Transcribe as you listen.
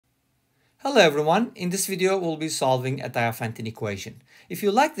Hello everyone, in this video we'll be solving a Diophantine equation. If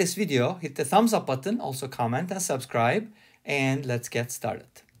you like this video, hit the thumbs up button, also comment and subscribe, and let's get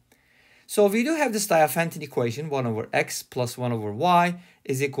started. So we do have this Diophantine equation, 1 over x plus 1 over y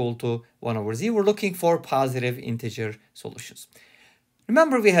is equal to 1 over z. We're looking for positive integer solutions.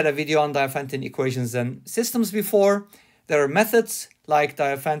 Remember we had a video on Diophantine equations and systems before. There are methods like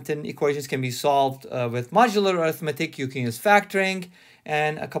Diophantine equations can be solved with modular arithmetic. You can use factoring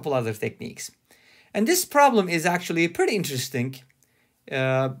and a couple other techniques. And this problem is actually pretty interesting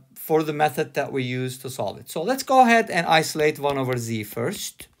for the method that we use to solve it. So let's go ahead and isolate 1 over z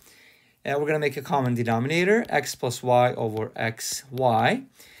first. And we're going to make a common denominator, x plus y over xy.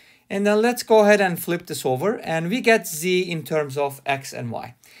 And then let's go ahead and flip this over, and we get z in terms of x and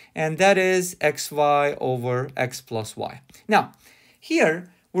y. And that is xy over x plus y. Now, here,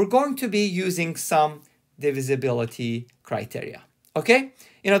 we're going to be using some divisibility criteria. Okay?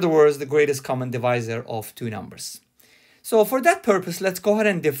 In other words, the greatest common divisor of two numbers. So for that purpose, let's go ahead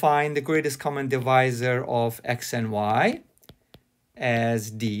and define the greatest common divisor of x and y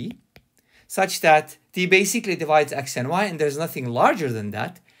as d, such that d basically divides x and y, and there's nothing larger than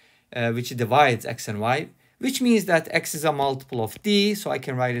that, which divides x and y, which means that x is a multiple of d, so I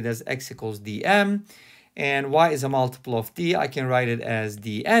can write it as x equals dm, and y is a multiple of d, I can write it as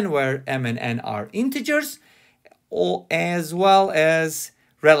dn, where m and n are integers, as well as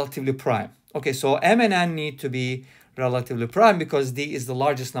relatively prime. Okay, so m and n need to be relatively prime because d is the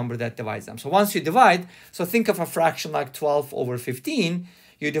largest number that divides them. So once you divide, so think of a fraction like 12 over 15,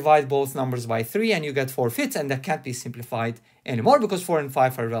 you divide both numbers by 3 and you get 4/5, and that can't be simplified anymore because 4 and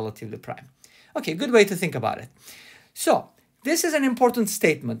 5 are relatively prime. Okay, good way to think about it. So this is an important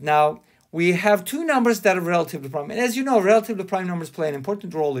statement. Now, we have two numbers that are relatively prime. And as you know, relatively prime numbers play an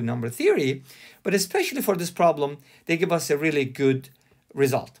important role in number theory, but especially for this problem, they give us a really good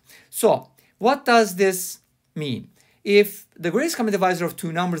result. So what does this mean? If the greatest common divisor of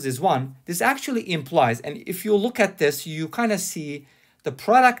two numbers is 1, this actually implies, and if you look at this, you kind of see the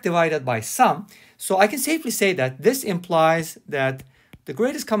product divided by sum. So I can safely say that this implies that the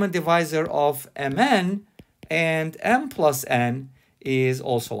greatest common divisor of mn and m plus n is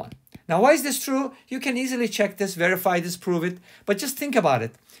also 1. Now, why is this true? You can easily check this, verify this, prove it, but just think about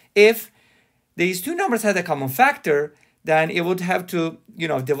it. If these two numbers had a common factor, then it would have to,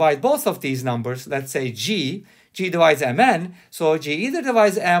 divide both of these numbers. Let's say g divides mn, so g either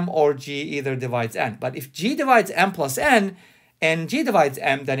divides m or g either divides n. But if g divides m plus n, and g divides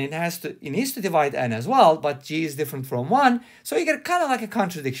m, then it needs to divide n as well, but g is different from 1, so you get kind of like a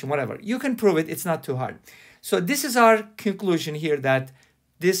contradiction, whatever. You can prove it, it's not too hard. So this is our conclusion here, that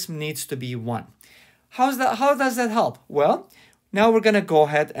this needs to be 1. How does that help? Well, now we're going to go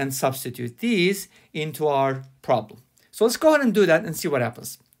ahead and substitute these into our problem. So let's go ahead and do that and see what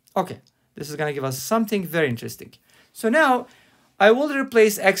happens. Okay, this is going to give us something very interesting. So now I will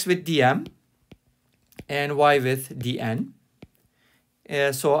replace x with dm and y with dn.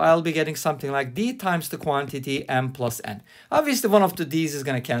 So I'll be getting something like d times the quantity m plus n. Obviously, one of the d's is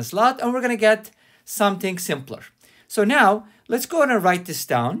going to cancel out, and we're going to get something simpler. So now, let's go ahead and write this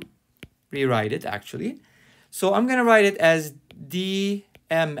down. Rewrite it, actually. So I'm going to write it as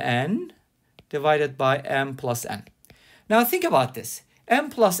dmn divided by m plus n. Now think about this. M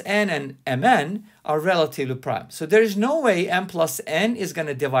plus n and mn are relatively prime. So there is no way m plus n is going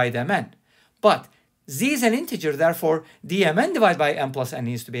to divide mn. But z is an integer, therefore dmn divided by m plus n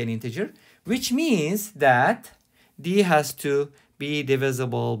needs to be an integer, which means that d has to be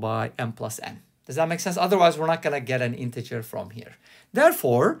divisible by m plus n. Does that make sense? Otherwise, we're not going to get an integer from here.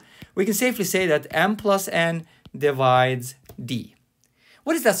 Therefore, we can safely say that m plus n divides d.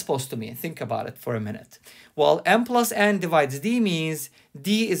 What is that supposed to mean? Think about it for a minute. Well, m plus n divides d means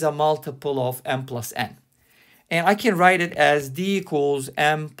d is a multiple of m plus n. And I can write it as d equals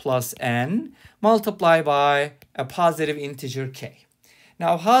m plus n multiplied by a positive integer k.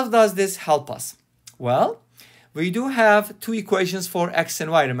 Now, how does this help us? Well, we do have two equations for x and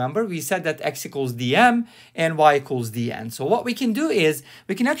y. Remember, we said that x equals dm and y equals dn. So what we can do is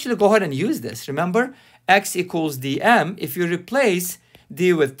we can actually go ahead and use this. Remember, x equals dm. If you replace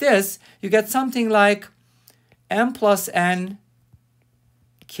d with this, you get something like m plus n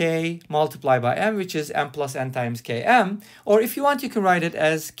k multiplied by m, which is m plus n times km. Or if you want, you can write it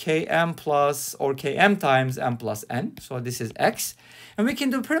as km plus or km times m plus n. So this is x. And we can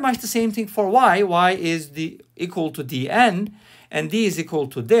do pretty much the same thing for y. Y is equal to dn, and d is equal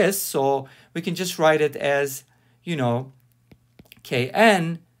to this. So we can just write it as,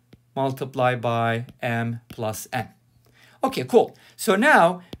 kn multiplied by m plus n. Okay, cool. So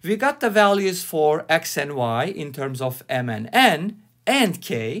now we got the values for x and y in terms of m and n and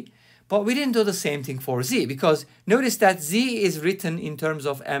k, But we didn't do the same thing for z, because notice that z is written in terms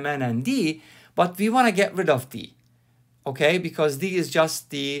of mn and d, but we want to get rid of d, okay? Because d is just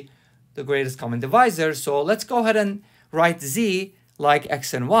the greatest common divisor. So let's go ahead and write z like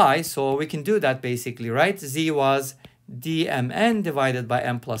x and y. So we can do that basically, right? Z was dmn divided by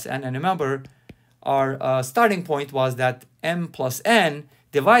m plus n. And remember, our starting point was that m plus n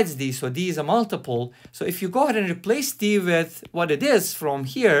divides d, so d is a multiple. So if you go ahead and replace d with what it is from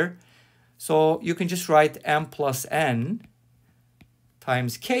here, so you can just write m plus n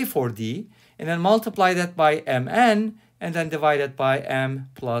times k for d, and then multiply that by mn, and then divide it by m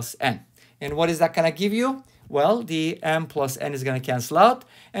plus n. And what is that going to give you? Well, the m plus n is going to cancel out,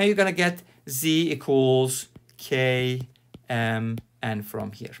 and you're going to get z equals k m n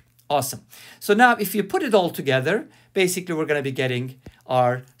from here. Awesome. So now if you put it all together, basically we're going to be getting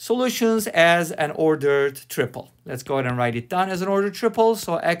our solutions as an ordered triple. Let's go ahead and write it down as an ordered triple.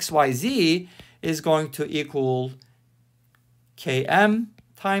 So xyz is going to equal km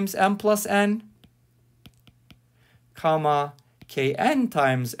times m plus n, comma kn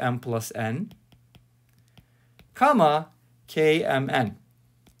times m plus n, comma kmn.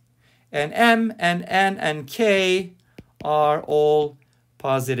 And m and n and k are all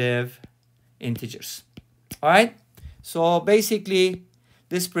positive integers. All right, so basically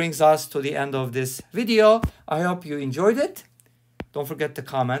this brings us to the end of this video. I hope you enjoyed it. Don't forget to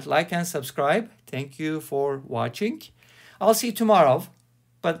comment, like, and subscribe. Thank you for watching. I'll see you tomorrow.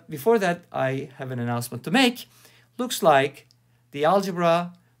 But before that, I have an announcement to make. Looks like the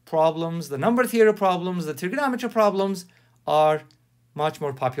algebra problems, the number theory problems, the trigonometry problems are much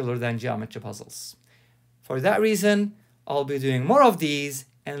more popular than geometry puzzles. For that reason, I'll be doing more of these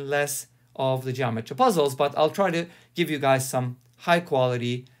and less of the geometry puzzles, but I'll try to give you guys some high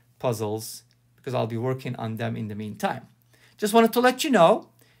quality puzzles because I'll be working on them in the meantime. Just wanted to let you know.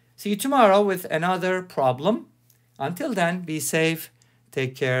 See you tomorrow with another problem. Until then, be safe,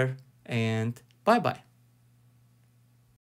 take care, and bye-bye.